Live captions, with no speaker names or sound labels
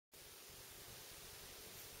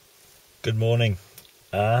Good morning,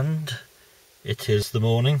 and it is the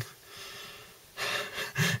morning.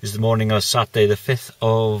 It's the morning of Saturday, the 5th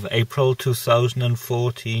of April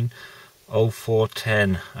 2014,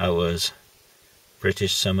 04:10 hours,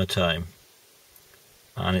 British summertime,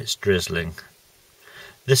 and it's drizzling.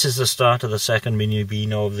 This is the start of the second mini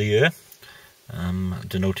Beano of the year,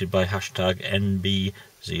 denoted by hashtag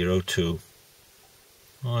NB02.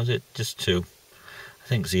 Or is it just 2? I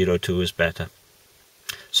think 02 is better.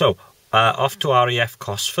 So, off to RAF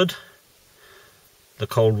Cosford, the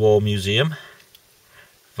Cold War Museum,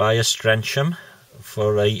 via Strensham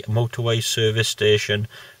for a motorway service station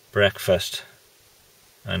breakfast.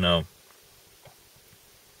 I know.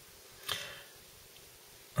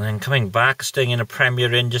 And then coming back, staying in a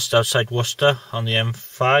Premier Inn just outside Worcester on the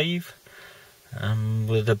M5,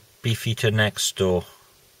 with a beefeater next door.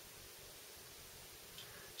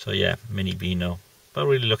 So yeah, mini Beano, but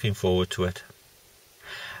really looking forward to it.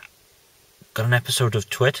 Got an episode of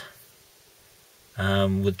Twit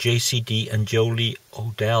with JCD and Jolie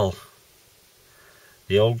Odell,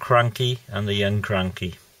 the old cranky and the young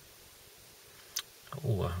cranky.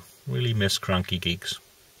 Oh, I really miss cranky geeks.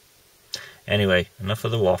 Anyway, enough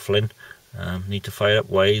of the waffling. Need to fire up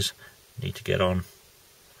Waze, need to get on,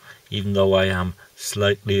 even though I am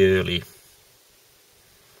slightly early.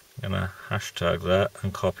 I'm gonna hashtag that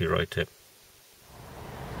and copyright it.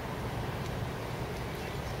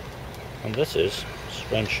 And this is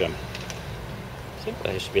Strensham. I think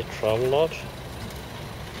there used to be a travel lodge.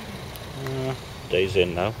 Days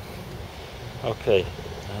in now. Okay,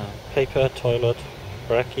 paper, toilet,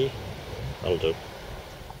 brekkie, that'll do.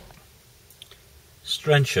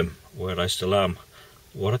 Strensham, where I still am.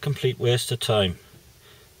 What a complete waste of time.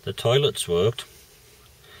 The toilets worked.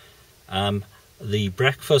 The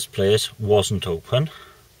breakfast place wasn't open.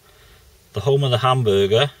 The home of the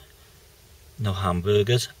hamburger, no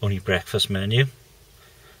hamburgers, only breakfast menu.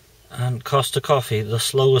 And Costa Coffee, the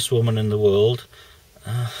slowest woman in the world.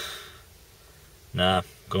 Nah,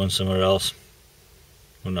 going somewhere else.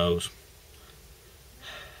 Who knows?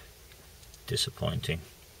 Disappointing.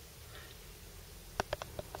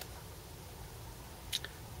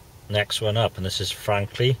 Next one up, and this is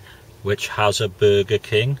Frankly, which has a Burger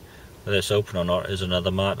King. Whether it's open or not is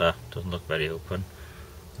another matter. Doesn't look very open.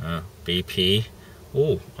 BP.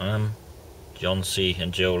 Oh, John C.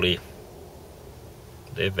 and Jolie.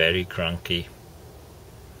 They're very cranky.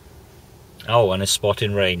 Oh, and it's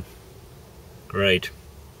spotting rain. Great.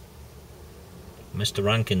 Mr.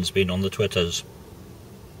 Rankin's been on the Twitters.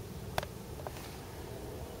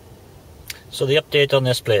 So the update on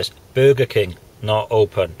this place. Burger King, not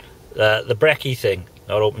open. The brekkie thing,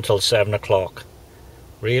 not open till 7 o'clock.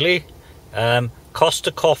 Really?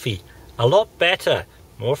 Costa Coffee, a lot better.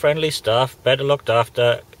 More friendly staff, better looked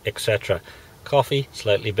after, etc. Coffee,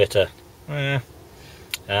 slightly bitter.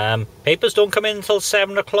 Papers don't come in until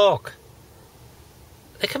 7 o'clock.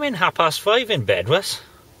 They come in 5:30 in Bedwas.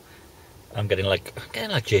 I'm getting like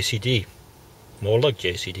JCD. More like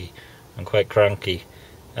JCD. I'm quite cranky.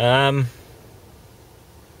 Yeah.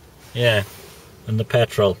 And the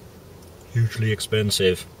petrol. Hugely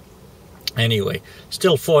expensive. Anyway,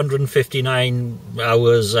 still 459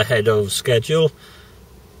 hours ahead of schedule.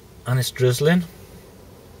 And it's drizzling.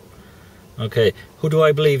 Okay, who do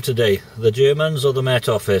I believe today? The Germans or the Met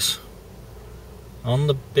Office? On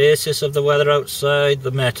the basis of the weather outside,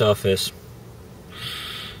 the Met Office.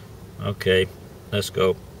 Okay, let's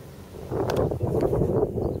go.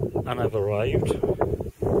 And I've arrived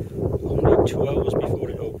only 2 hours before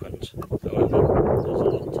it opens. However, there's a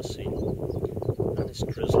lot to see. And it's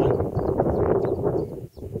drizzling.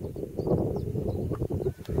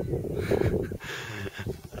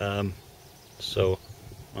 So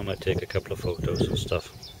I might take a couple of photos and stuff.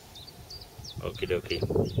 Okie dokie.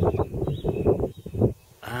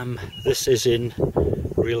 This is in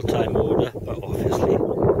real-time order, but obviously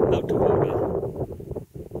out of order.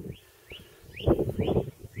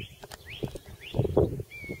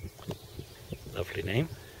 Lovely name.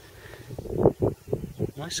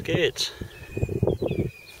 Nice skates.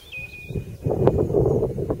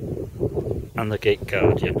 And the Gate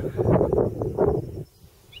Guardian.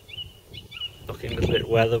 Looking a little bit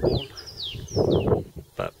weather-worn,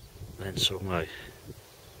 but then so am I.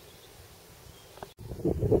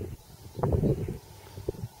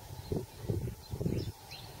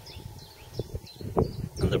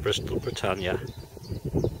 And the Bristol Britannia.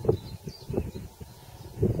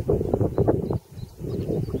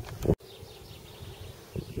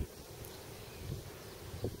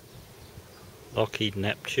 Lockheed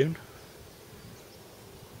Neptune.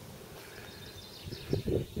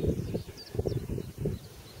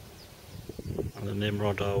 and the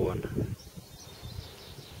Nimrod R1.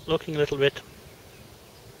 Looking a little bit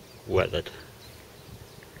weathered,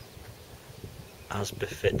 as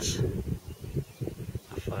befits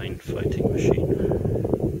a fine fighting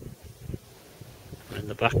machine. And in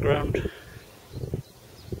the background,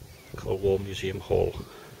 Cold War Museum Hall.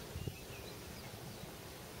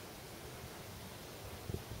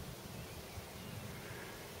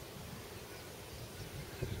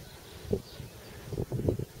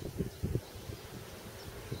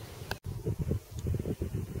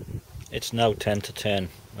 It's now 10 to 10.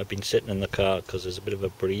 I've been sitting in the car because there's a bit of a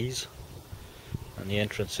breeze and the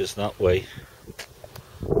entrance is that way.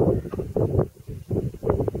 And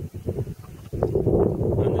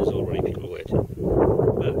there's already people waiting.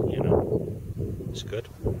 But, you know, it's good.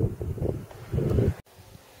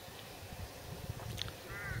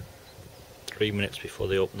 Three minutes before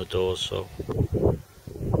they open the doors, so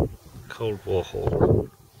Cold War Hall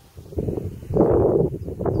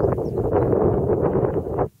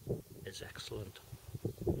is excellent.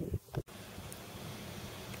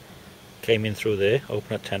 Came in through there,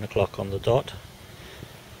 open at 10 o'clock on the dot,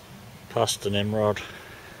 past the Nimrod,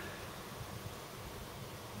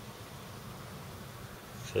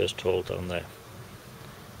 first hall down there,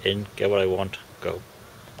 in, get what I want, go.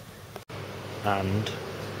 And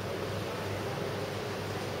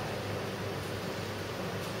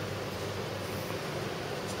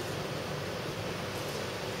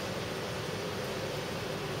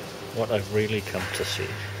what I've really come to see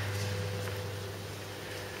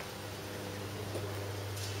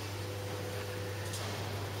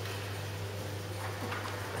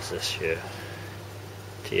is this here,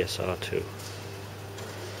 TSR2.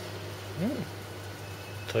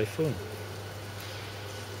 Typhoon.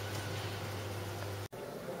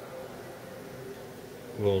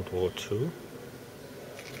 World War II.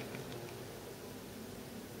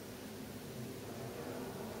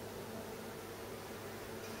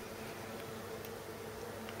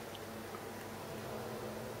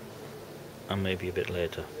 And maybe a bit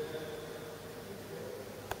later.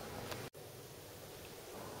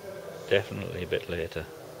 Definitely a bit later.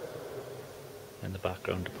 In the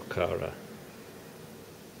background, a Bukhara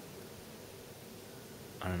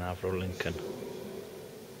and an Avro Lincoln.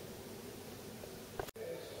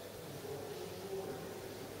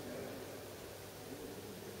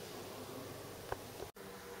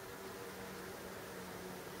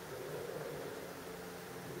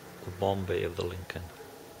 The Bombay of the Lincoln.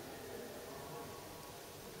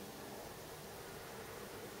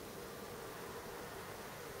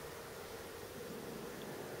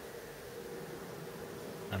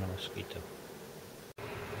 And a mosquito.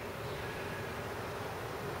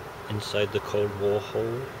 Inside the Cold War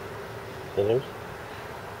hall,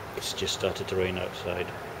 it's just started to rain outside.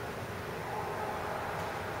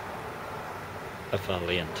 A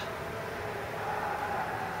Valiant,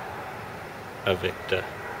 a Victor,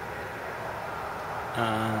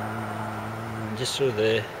 and just through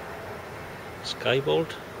there,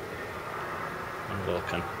 Skybolt and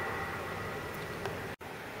Vulcan.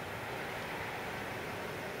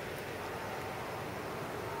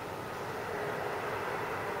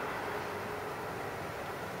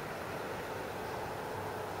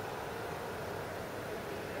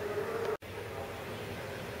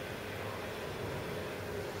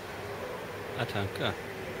 A tanker,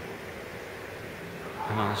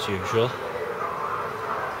 and as usual,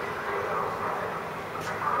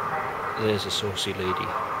 there's a saucy lady.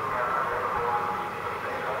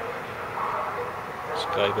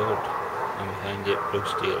 Skybolt, and behind it Blue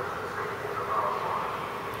Steel.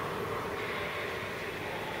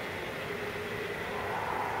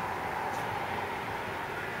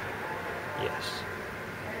 Yes.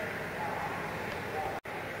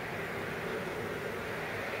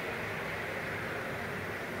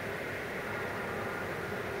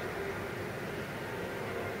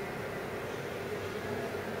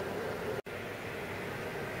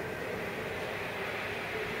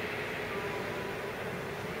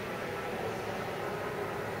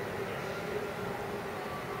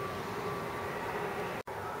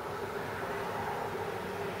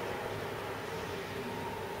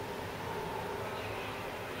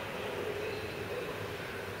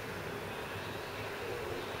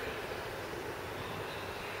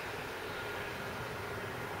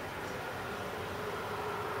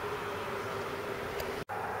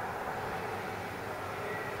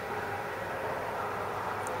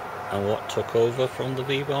 And what took over from the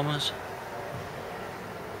V-bombers?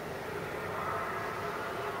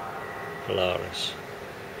 Polaris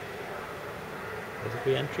with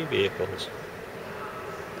re-entry vehicles.